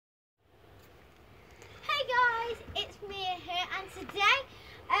today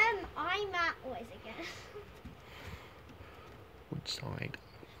I'm at, what is it again? Woodside.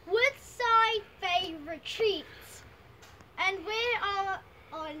 Woodside Favourite Treats, and we're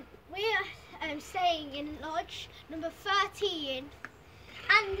staying in lodge number 13,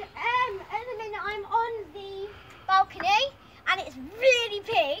 and at the minute I'm on the balcony and it's really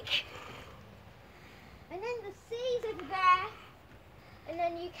big, and then the sea's over there, and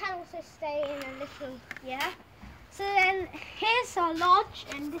then you can also stay in a little, so then here's our lodge,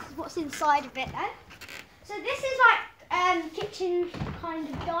 and this is what's inside of it then. So this is like kitchen kind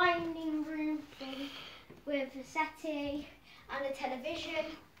of dining room thing with a settee and a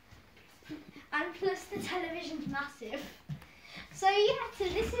television, and plus the television's massive. So so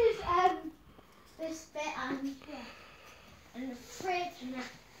this is this bit and the fridge and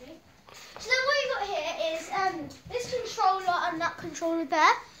everything. So then what you've got here is this controller and that controller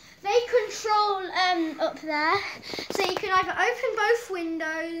there. They control up there, so you can either open both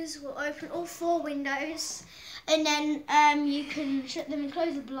windows or open all 4 windows, and then you can shut them and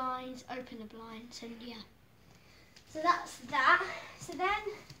close the blinds, open the blinds, and yeah. So that's that. So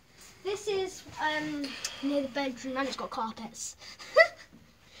then this is near the bedroom, and it's got carpets.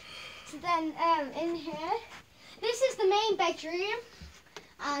 So then in here, this is the main bedroom,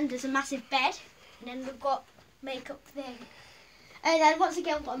 and there's a massive bed, and then we've got makeup thing. And then once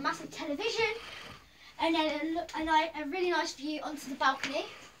again we've got a massive television, and then a really nice view onto the balcony.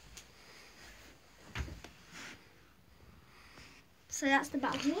 So that's the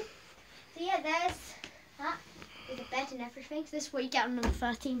balcony. So yeah, there's that with the bed and everything. So this is what you get on number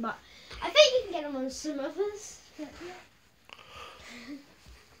 13, but I think you can get them on some others. But, yeah.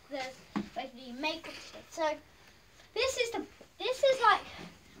 There's basically makeup stuff. So this is the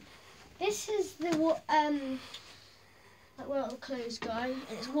where all the clothes go, and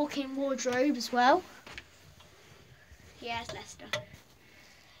it's walk-in wardrobe as well. Yeah, it's Leicester.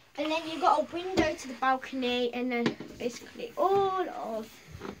 And then you've got a window to the balcony, and then basically all of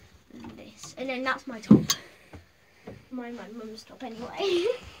this. And then that's my top. My mum's top anyway.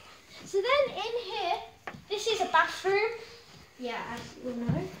 So then in here, this is a bathroom. Yeah, as you all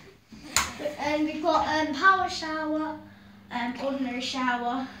know. And we've got power shower, ordinary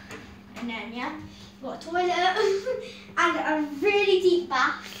shower, and then we've got a toilet and a really deep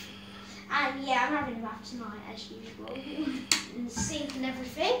bath. And yeah, I'm having a bath tonight as usual. And the sink and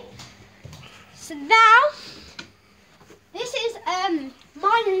everything. So now, this is mine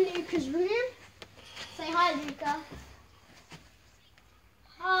and Luca's room. Say hi, Luca.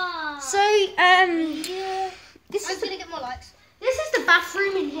 Hi. So this is gonna get more likes. This is the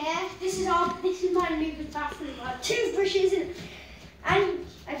bathroom in here. This is mine and Luca's bathroom. I have toothbrushes and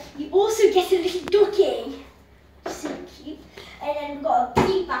you also get a little ducky. So cute. And then we've got a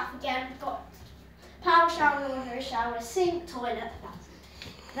deep bath again. We've got power shower, ordinary shower, sink, toilet.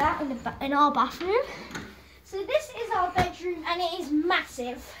 That in our bathroom. So this is our bedroom, and it is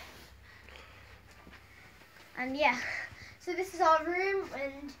massive. And yeah, so this is our room,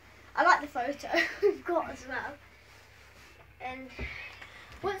 and I like the photo we've got as well. And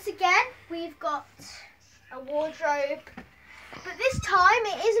once again, we've got a wardrobe. But this time,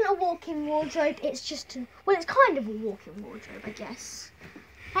 it isn't a walk-in wardrobe, it's just well, it's kind of a walk-in wardrobe, I guess.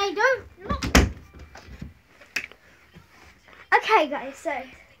 Hey, look. Okay, guys, so.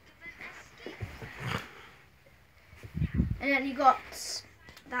 And then you got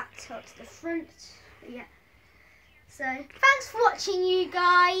that up to the front, yeah. So, thanks for watching, you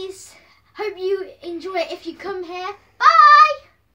guys. Hope you enjoy it if you come here.